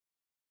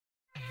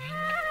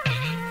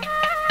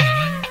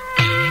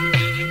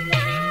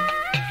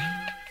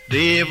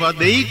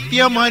ദേവദൈത്യ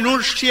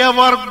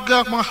മനുഷ്യവർഗ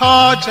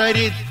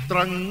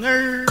മഹാചരിത്രങ്ങൾ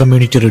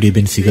community radio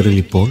ബെൻസിഗറിൽ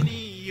ഇപ്പോൾ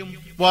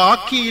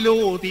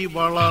വാക്കിലോതി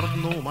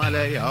വളർന്നു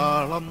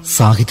മലയാളം.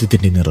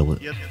 സാഹിത്യത്തിന്റെ നിറവ്.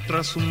 എത്ര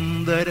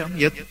സുന്ദരം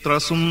എത്ര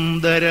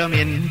സുന്ദരം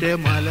എന്റെ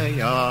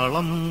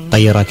മലയാളം.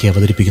 തയ്യാറാക്കി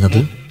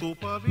അവതരിപ്പിക്കുന്നത്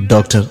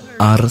ഡോക്ടർ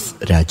RS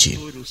രാജീവ്.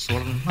 ഒരു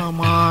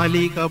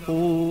സ്വർണമാലിക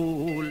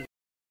പോൽ.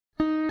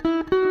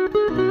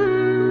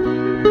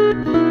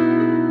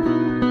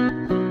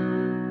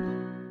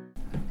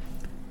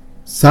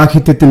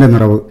 സാഹിത്യത്തിന്റെ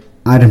നിറവ്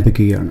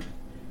ആരംഭിക്കുകയാണ്.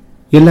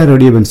 എല്ലാ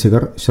റേഡിയോ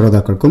ബെൻസിഗർ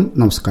ശ്രോതാക്കൾക്കും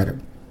നമസ്കാരം.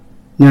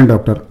 ഞാൻ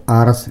ഡോക്ടർ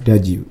RS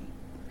രാജീവ്.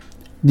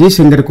 ജി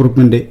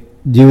ശങ്കരക്കുറുപ്പിൻ്റെ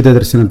ജീവിത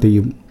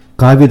ദർശനത്തെയും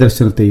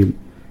കാവ്യദർശനത്തെയും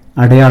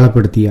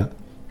അടയാളപ്പെടുത്തിയ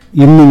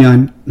ഇന്നു ഞാൻ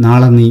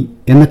നാളെ നീ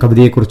എന്ന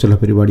കവിതയെക്കുറിച്ചുള്ള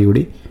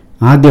പരിപാടിയുടെ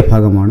ആദ്യ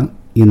ഭാഗമാണ്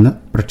ഇന്ന്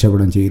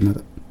പ്രക്ഷേപണം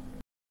ചെയ്യുന്നത്.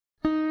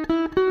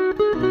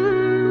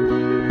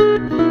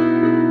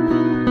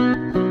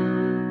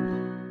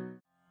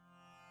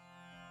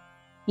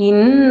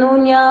 ഇന്നു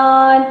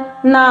ഞാൻ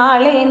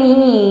നാളെ നീ,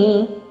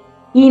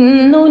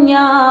 ഇന്നു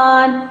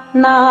ഞാൻ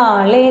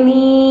നാളെ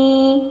നീ,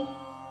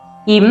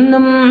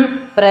 ഇന്നും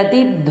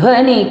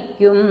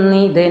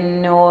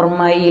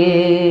പ്രതിധ്വനിക്കുന്നിതെന്നോർമ്മയിൽ.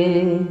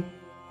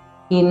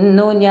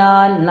 ഇന്നു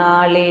ഞാൻ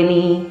നാളെ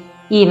നീ,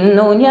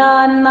 ഇന്നു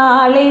ഞാൻ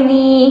നാളെ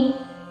നീ,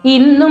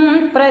 ഇന്നും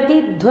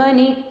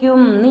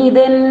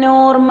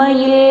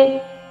പ്രതിധ്വനിക്കുന്നിതെന്നോർമ്മയിൽ.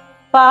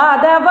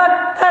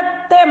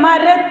 പാദവക്കത്തെ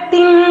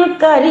മരത്തിൻ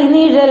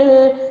കരിനിഴൽ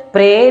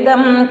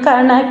പ്രേതം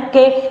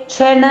കണക്കെ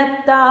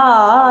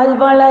ക്ഷണത്താൽ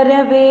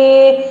വളരവേ,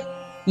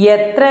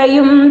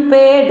 എത്രയും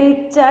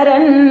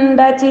പേടിച്ചരണ്ട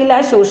ചില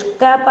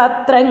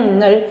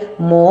ശുഷ്കപത്രങ്ങൾ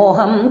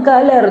മോഹം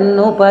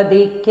കലർന്നു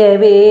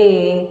പതിക്കവേ,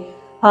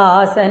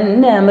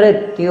 ആസന്ന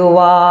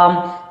മൃത്യുവാം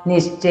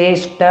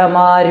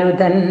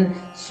നിശ്ചേഷ്ടമാരുതൻ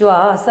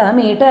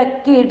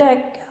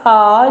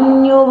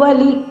ശ്വാസമിടക്കിടക്കാഞ്ഞു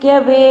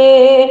വലിക്കവേ,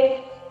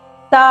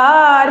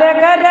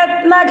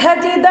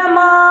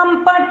 താരകരത്നഖചിതമാം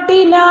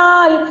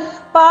പട്ടിനാൽ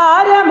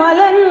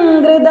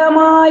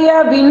പാരമലങ്കൃതമായ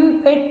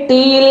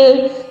വിൺപെട്ടിയിൽ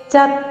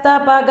ചത്ത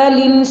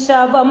പകലിൻ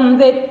ശവം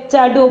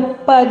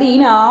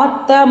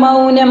വെച്ചടുപ്പതിനാത്ത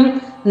മൗനം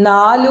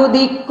നാലു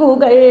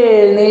ദിക്കുകൾ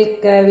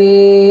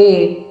നിൽക്കവേ,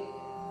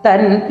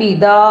 തൻ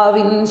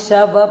പിതാവിൻ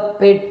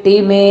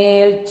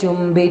ശവപ്പെട്ടിമേൽ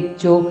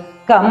ചുംബിച്ചു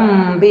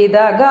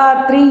കമ്പിതഗാത്രിയായ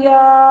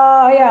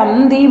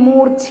അന്തി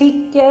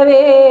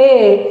മൂർച്ഛിക്കവേ,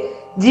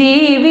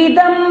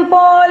 ജീവിതം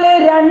പോലെ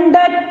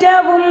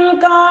രണ്ടറ്റവും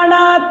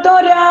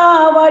കാണാത്തൊരാ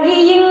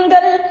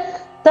വഴിയിങ്കൽ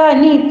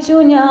തനിച്ചു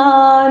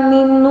ഞാൻ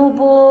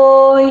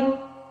നിന്നുപോയി.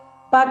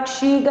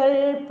 പക്ഷികൾ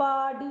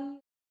പാടി.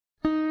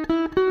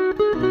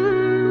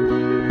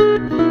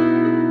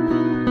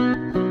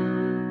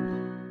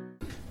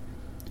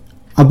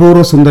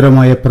 അപൂർവ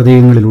സുന്ദരമായ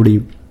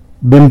പ്രതീകങ്ങളിലൂടെയും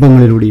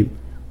ബിംബങ്ങളിലൂടെയും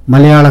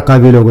മലയാള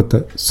കാവ്യലോകത്ത്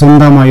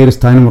സ്വന്തമായൊരു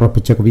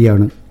സ്ഥാനമുറപ്പിച്ച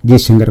കവിയാണ് ജി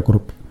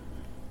ശങ്കരക്കുറുപ്പ്.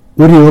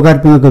 ഒരു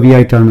യോഗാത്മക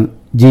കവിയായിട്ടാണ്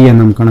ജിയെ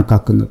നാം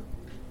കണക്കാക്കുന്നത്.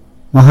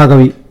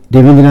 മഹാകവി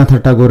രവീന്ദ്രനാഥ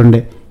ടാഗോറിൻ്റെ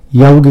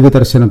യൗകിക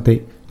ദർശനത്തെ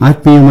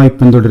ആത്മീയമായി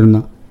പിന്തുടരുന്ന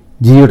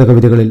ജിയുടെ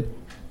കവിതകളിൽ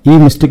ഈ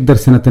മിസ്റ്റിക്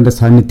ദർശനത്തിൻ്റെ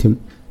സാന്നിധ്യം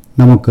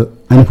നമുക്ക്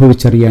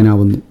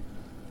അനുഭവിച്ചറിയാനാവുന്നു.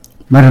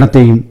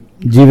 മരണത്തെയും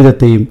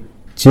ജീവിതത്തെയും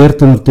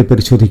ചേർത്ത് നിർത്തി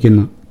പരിശോധിക്കുന്ന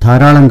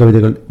ധാരാളം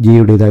കവിതകൾ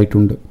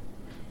ജിയുടേതായിട്ടുണ്ട്.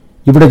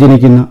 ഇവിടെ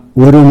ജനിക്കുന്ന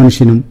ഓരോ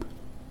മനുഷ്യനും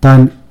താൻ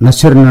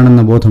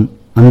നശ്വരനാണെന്ന ബോധം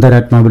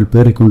അന്തരാത്മാവിൽ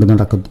പേറിക്കൊണ്ട്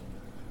നടക്കുന്നു.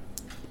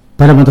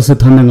 പല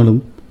മതസിദ്ധാന്തങ്ങളും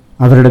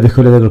അവരുടെ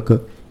വിഹുലതകൾക്ക്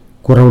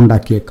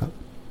കുറവുണ്ടാക്കിയേക്കാം.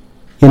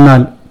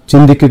 എന്നാൽ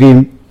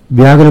ചിന്തിക്കുകയും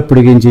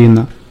വ്യാകുലപ്പെടുകയും ചെയ്യുന്ന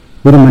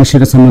ഒരു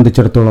മനുഷ്യനെ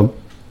സംബന്ധിച്ചിടത്തോളം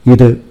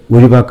ഇത്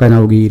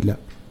ഒഴിവാക്കാനാവുകയില്ല,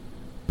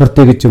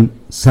 പ്രത്യേകിച്ചും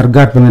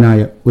സർഗാത്മകനായ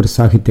ഒരു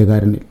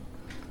സാഹിത്യകാരനിൽ.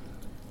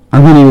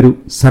 അങ്ങനെയൊരു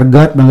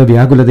സർഗാത്മക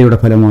വ്യാകുലതയുടെ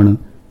ഫലമാണ്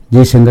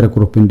ജി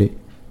ശങ്കരക്കുറുപ്പിൻ്റെ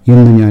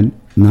ഇന്നു ഞാൻ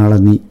നാളെ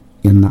നീ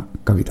എന്ന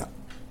കവിത.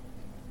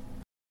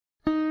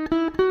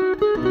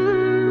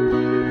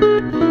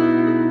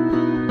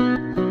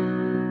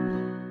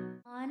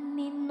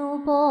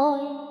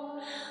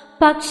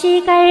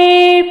 പക്ഷികൾ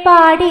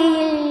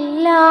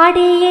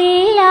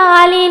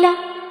പാടിയില്ലാടിയില്ലാലില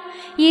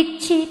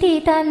ഇച്ഛിതി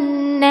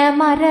തന്നെ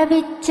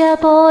മരവിച്ച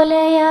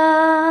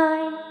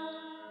പോലെയായി,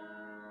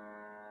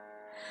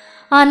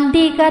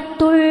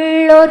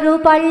 അന്തികത്തുള്ളൊരു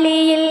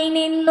പള്ളിയിൽ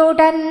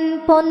നിന്നുടൻ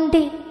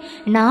പൊന്തി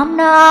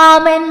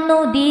നാമെന്നു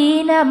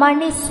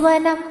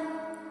ദീനമണിസ്വനം.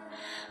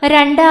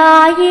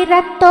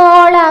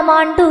 2000-ഓളം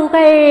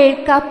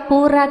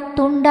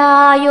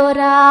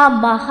ആണ്ടുകൾക്കപ്പുറത്തുണ്ടായൊരാ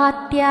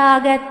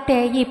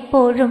മഹത്യാഗത്തെ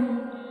ഇപ്പോഴും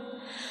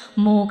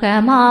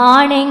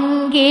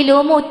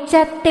മുഖമാണെങ്കിലും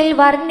ഉച്ചത്തിൽ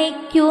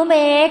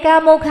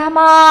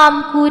വർണ്ണിക്കുമേകമുഖമാം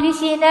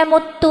കുരിശിനെ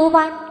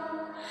മുത്തുവാൻ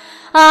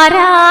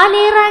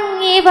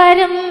ആരാലിറങ്ങി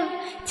വരും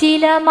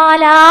ചില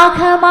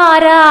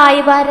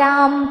മാലാഖമാരായി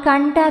വരാം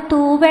കണ്ട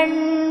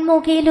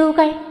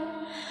തൂവെൺമുകിലുകൾ.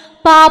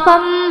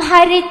 പാപം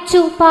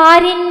ഹരിച്ചു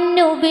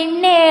പാരിന്നു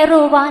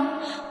വിണ്ണേറുവാൻ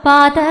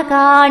പാത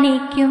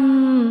കാണിക്കും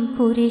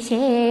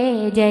കുരിശേ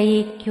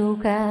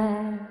ജയിക്കുക.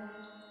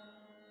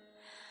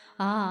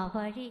 ആ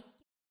വഴി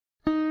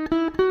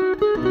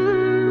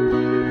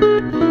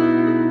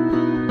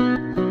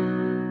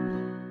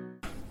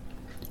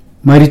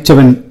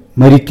മരിച്ചവൻ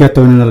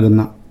മരിക്കാത്തവന്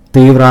നൽകുന്ന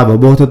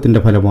തീവ്രാവബോധത്തിൻ്റെ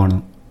ഫലമാണ്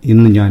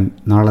ഇന്ന് ഞാൻ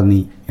നാളെ നീ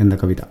എന്ന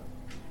കവിത.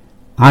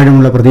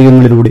 ആഴമുള്ള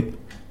പ്രതീകങ്ങളിലൂടെ,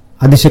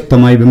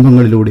 അതിശക്തമായ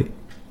ബിംബങ്ങളിലൂടെ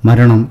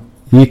മരണം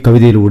ഈ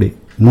കവിതയിലൂടെ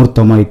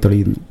മൂർത്തമായി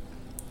തെളിയുന്നു.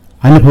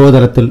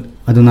 അനുഭവതലത്തിൽ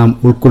അത് നാം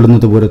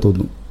ഉൾക്കൊള്ളുന്നത് പോലെ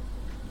തോന്നും.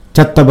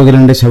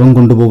 ചത്തപകലൻ്റെ ശവം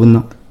കൊണ്ടുപോകുന്ന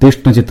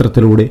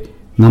തീഷ്ണചിത്രത്തിലൂടെ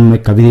നമ്മെ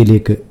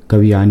കവിതയിലേക്ക്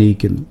കവി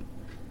ആനയിക്കുന്നു.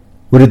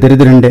 ഒരു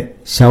ദരിദ്രൻ്റെ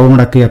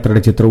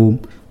ശവമടക്കയാത്രയുടെ ചിത്രവും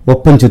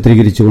ഒപ്പം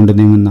ചിത്രീകരിച്ചുകൊണ്ട്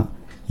നീങ്ങുന്ന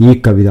ഈ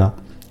കവിത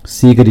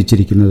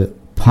സ്വീകരിച്ചിരിക്കുന്നത്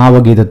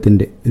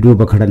ഭാവഗീതത്തിൻ്റെ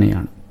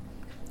രൂപഘടനയാണ്.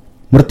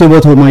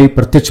 മൃത്യുബോധവുമായി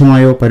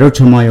പ്രത്യക്ഷമായോ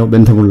പരോക്ഷമായോ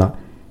ബന്ധമുള്ള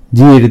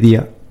ജി എഴുതിയ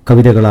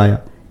കവിതകളായ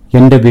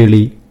എൻ്റെ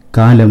വേളി,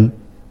 കാലം,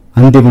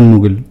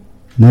 അന്തിമൺമുകിൽ,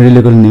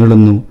 നിഴലുകൾ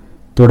നീളുന്നു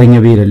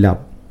തുടങ്ങിയവയിലെല്ലാം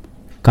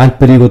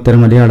കാൽപ്പനികോത്തര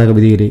മലയാള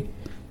കവിതയിലെ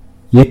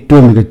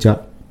ഏറ്റവും മികച്ച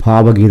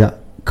ഭാവഗീത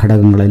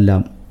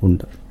ഘടകങ്ങളെല്ലാം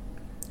ഉണ്ട്.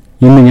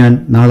 ഇന്ന് ഞാൻ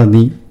നാളെ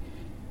നീ,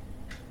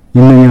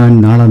 ഇന്ന് ഞാൻ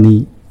നാളെ നീ,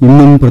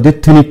 ഇന്നും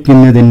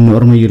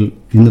പ്രതിധ്വനിക്കുന്നതെന്നോർമ്മയിൽ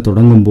എന്ന്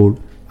തുടങ്ങുമ്പോൾ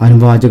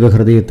അനുവാചക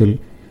ഹൃദയത്തിൽ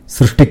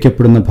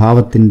സൃഷ്ടിക്കപ്പെടുന്ന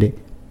ഭാവത്തിൻ്റെ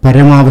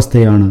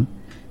പരമാവസ്ഥയാണ്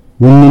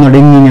ഒന്നു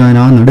നടുങ്ങി ഞാൻ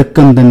ആ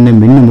നടുക്കം തന്നെ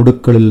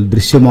മിന്നുമുടുക്കളിൽ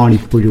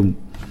ദൃശ്യമാണിപ്പോഴും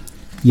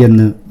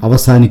എന്ന്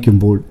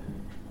അവസാനിക്കുമ്പോൾ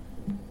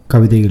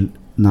കവിതയിൽ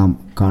നാം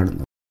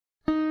കാണുന്നത്.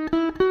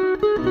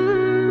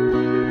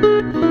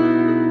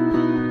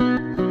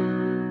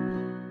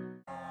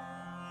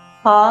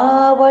 ആ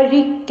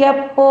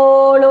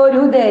വഴിക്കപ്പോൾ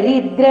ഒരു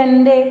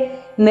ദരിദ്രന്റെ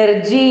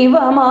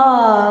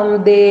നിർജീവമാം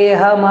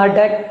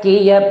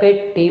ദേഹമടക്കിയ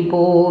പെട്ടി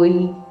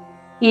പോയി.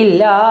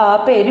 ഇല്ലാ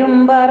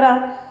പെരുമ്പറ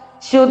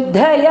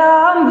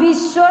ശുദ്ധയാം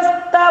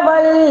വിശ്വസ്ത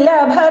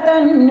വല്ലഭ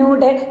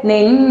തന്നെ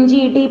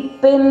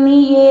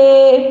നെഞ്ചിടിപ്പെന്നിയേ.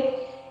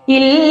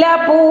 ഇല്ല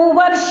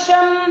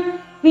പൂവർഷം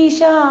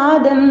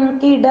വിഷാദം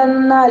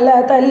കിടന്നല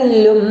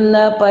തല്ലുന്ന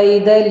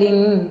പൈതലിൻ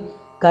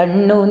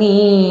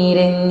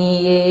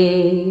കണ്ണുനീരെന്നിയേ.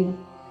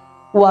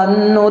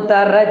 വന്നു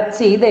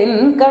തറച്ചിതൻ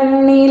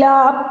കണ്ണിലാ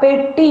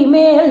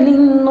പെട്ടിമേൽ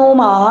നിന്നും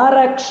 6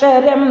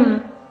 അക്ഷരം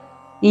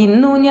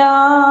ഇന്നു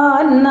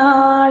ഞാൻ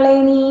നാളെ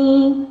നീ.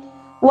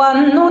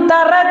 വന്നു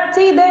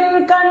തറച്ചിതൻ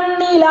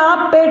കണ്ണിലാ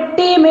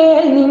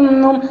പെട്ടിമേൽ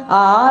നിന്നും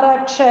 6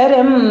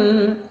 അക്ഷരം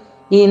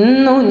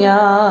ഇന്നു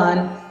ഞാൻ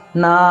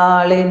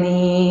നാളെ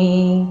നീ.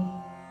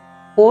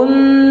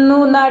 ഒന്നു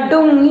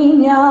നടുങ്ങി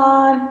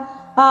ഞാൻ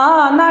ആ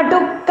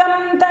നടുക്കം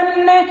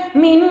തന്നെ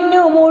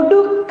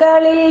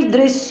മിന്നുമുടുക്കളിൽ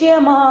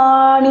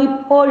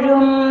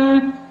ദൃശ്യമാണിപ്പോഴും.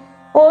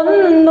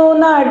 ഒന്നു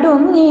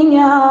നടുങ്ങി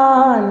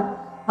ഞാൻ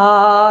ആ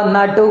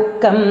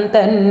നടുക്കം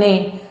തന്നെ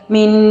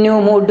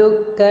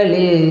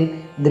മിന്നുമുടുക്കളിൽ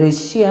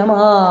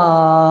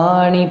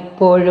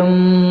ദൃശ്യമാണിപ്പോഴും.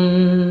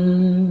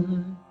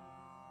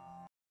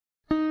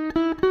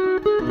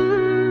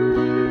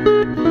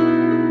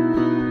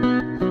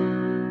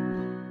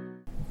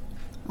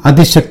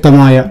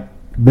 അതിശക്തമായ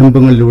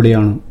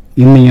ബിംബങ്ങളിലൂടെയാണ്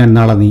ഇന്ന് ഞാൻ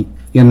നാളെ നീ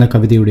എന്ന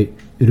കവിതയുടെ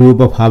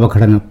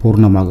രൂപഭാവഘടന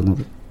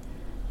പൂർണ്ണമാകുന്നത്.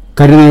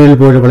 കരിനിഴൽ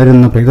പോലെ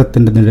വളരുന്ന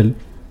പ്രേതത്തിൻ്റെ നിഴൽ,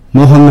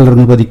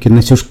 മോഹങ്ങളർന്നു പതിക്കുന്ന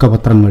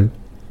ശുഷ്കപത്രങ്ങൾ,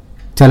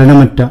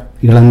 ചലനമറ്റ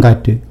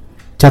ഇളങ്കാറ്റ്,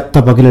 ചത്ത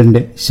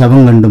പകലിൻ്റെ ശവം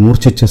കണ്ട്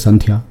മൂർച്ഛിച്ച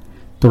സന്ധ്യ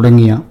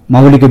തുടങ്ങിയ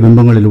മൗലിക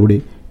ബിംബങ്ങളിലൂടെ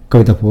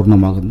കവിത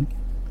പൂർണ്ണമാകുന്നു.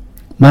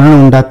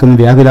 മരണമുണ്ടാക്കുന്ന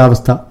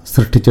വ്യാകുലാവസ്ഥ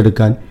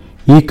സൃഷ്ടിച്ചെടുക്കാൻ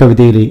ഈ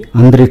കവിതയിലെ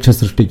അന്തരീക്ഷ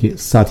സൃഷ്ടിക്ക്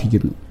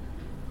സാധിക്കുന്നു.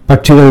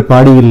 പക്ഷികൾ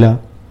പാടിയില്ല,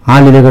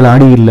 ആലിലകൾ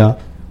ആടിയില്ല,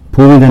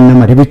 ഭൂമി തന്നെ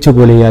മരവിച്ച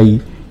പോലെയായി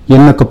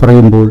എന്നൊക്കെ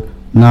പറയുമ്പോൾ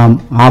നാം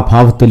ആ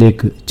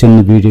ഭാവത്തിലേക്ക്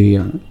ചെന്ന്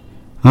വീഴുകയാണ്.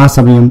 ആ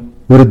സമയം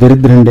ഒരു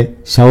ദരിദ്രൻ്റെ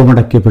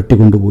ശവമടക്കിയ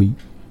പെട്ടിക്കൊണ്ടുപോയി.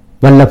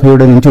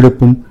 വല്ലഭയുടെ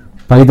നെഞ്ചെടുപ്പും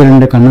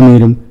പൈതലിൻ്റെ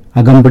കണ്ണുനീരും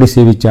അകമ്പടി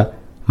സേവിച്ച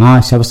ആ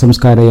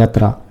ശവസംസ്കാര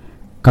യാത്ര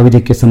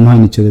കവിതയ്ക്ക്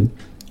സമ്മാനിച്ചതും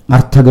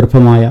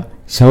അർത്ഥഗർഭമായ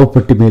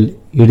ശവപ്പെട്ടിമേൽ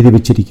എഴുതി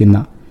വച്ചിരിക്കുന്ന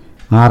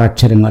 6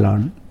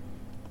 അക്ഷരങ്ങളാണ്.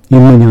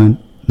 ഇന്ന് ഞാൻ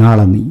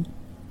നാളെ നീ.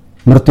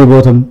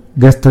 മൃത്യുബോധം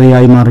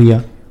ഗ്രസ്തതയായി മാറിയ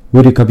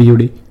ഒരു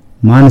കവിയുടെ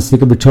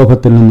മാനസിക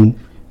വിക്ഷോഭത്തിൽ നിന്നും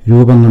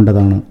രൂപം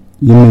കൊണ്ടതാണ്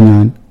ഇന്ന്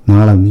ഞാൻ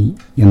നാളെ നീ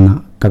എന്ന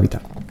കവിത.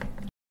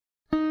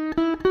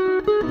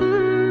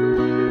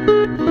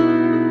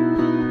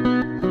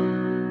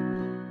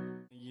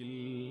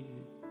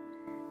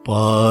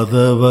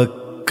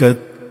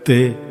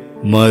 പാദവക്കത്തെ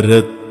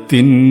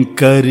മരത്തിൻ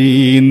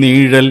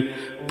കരിനിഴൽ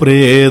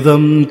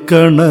പ്രേതം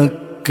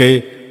കണക്കെ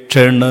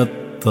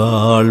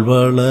ക്ഷണത്താൾ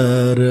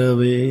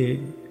വളരവേ.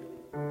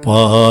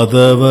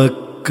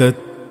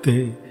 പാദവക്കത്തെ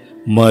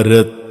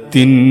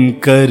മരത്തിൻ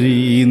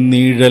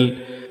കരിനിഴൽ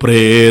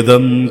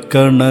പ്രേതം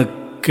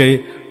കണക്കെ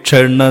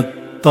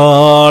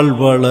ക്ഷണത്താൾ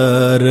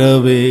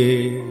വളരവേ.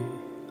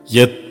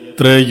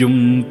 എത്രയും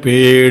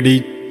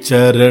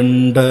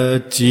പേടിച്ചരണ്ട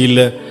ചില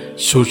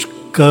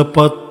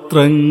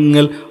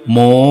ശുഷ്കപത്രങ്ങൾ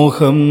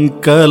മോഹം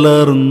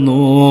കലർന്നു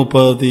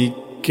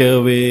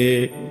പതിക്കവേ.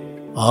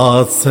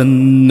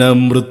 ആസന്ന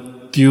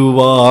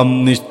മൃത്യുവാം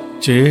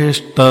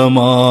നിശ്ചേഷ്ടമാരുതൻ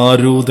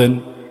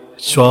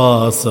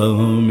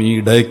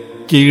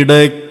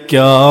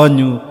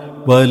ശ്വാസമിടയ്ക്കിടയ്ക്കാഞ്ഞു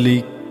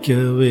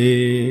വലിക്കവേ.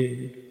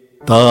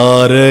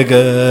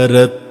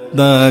 താരകരത്ന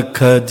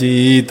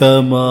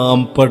ഖചിതമാം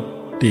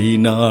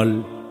പട്ടിനാൾ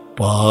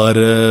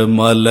പാരമലംകൃതമായ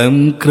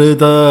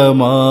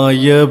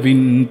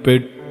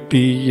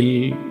വിൻപെട്ടിയിൽ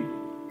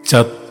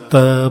ചത്ത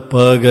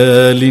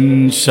പകലിൻ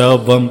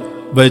ശവം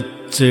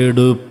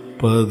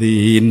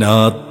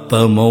വെച്ചെടുപ്പതീനാത്ത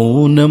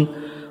മൗനം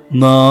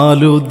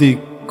നാലു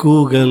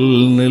ദിക്കുകൾ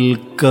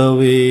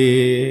നിൽക്കവേ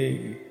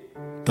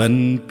തൻ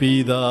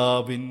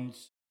പിതാവിൻ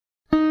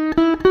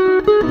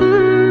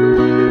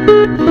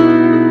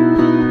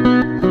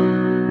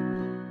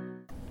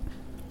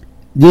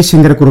ജി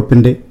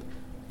ശങ്കരക്കുറുപ്പിൻ്റെ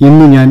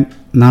ഇന്ന് ഞാൻ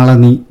നാളെ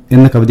നീ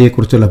എന്ന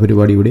കവിതയെക്കുറിച്ചുള്ള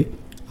പരിപാടിയുടെ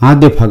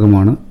ആദ്യ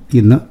ഭാഗമാണ്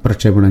ഇന്ന്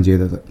പ്രക്ഷേപണം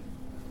ചെയ്തത്.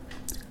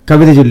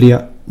 കവിത ചൊല്ലിയ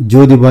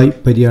ജ്യോതിബായ്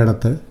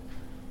പരിയാടത്ത്,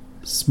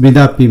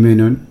 സ്മിത പി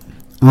മേനോൻ,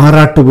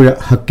 ആറാട്ടുപുഴ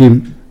ഹക്കീം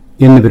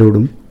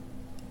എന്നിവരോടും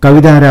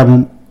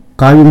കവിതാരാമം,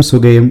 കാവ്യം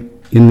സുഗയം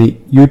എന്നീ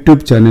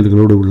യൂട്യൂബ്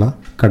ചാനലുകളോടുള്ള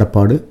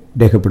കടപ്പാട്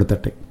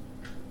രേഖപ്പെടുത്തട്ടെ.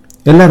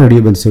 എല്ലാ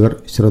റേഡിയോ ബൻസിഗർ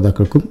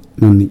ശ്രോതാക്കൾക്കും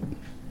നന്ദി.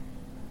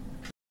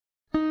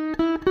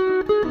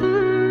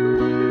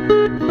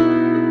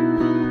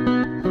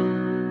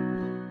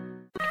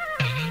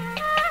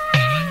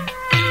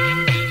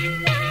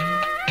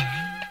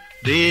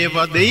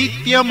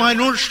 ദേവദൈത്യ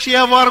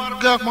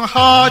മനുഷ്യവർഗ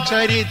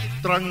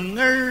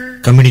മഹാചരിത്രങ്ങൾ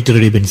കമ്മ്യൂണിറ്റി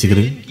റേഡിയോ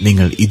ബൻസിഗറിൽ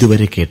നിങ്ങൾ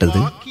ഇതുവരെ കേട്ടത്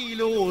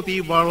വാക്കിലോതി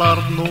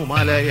വളർന്നു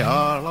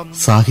മലയാളം.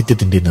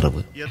 സാഹിത്യത്തിന്റെ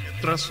നിറവ്.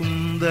 എത്ര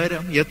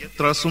സുന്ദരം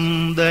എത്ര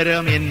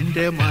സുന്ദരം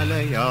എന്റെ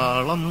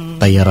മലയാളം.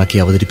 തയ്യാറാക്കി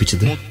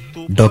അവതരിപ്പിച്ചത്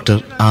ഡോക്ടർ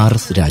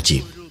RS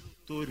രാജീവ്.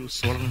 ഒരു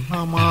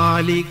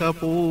സ്വർണമാലിക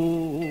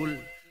പോൽ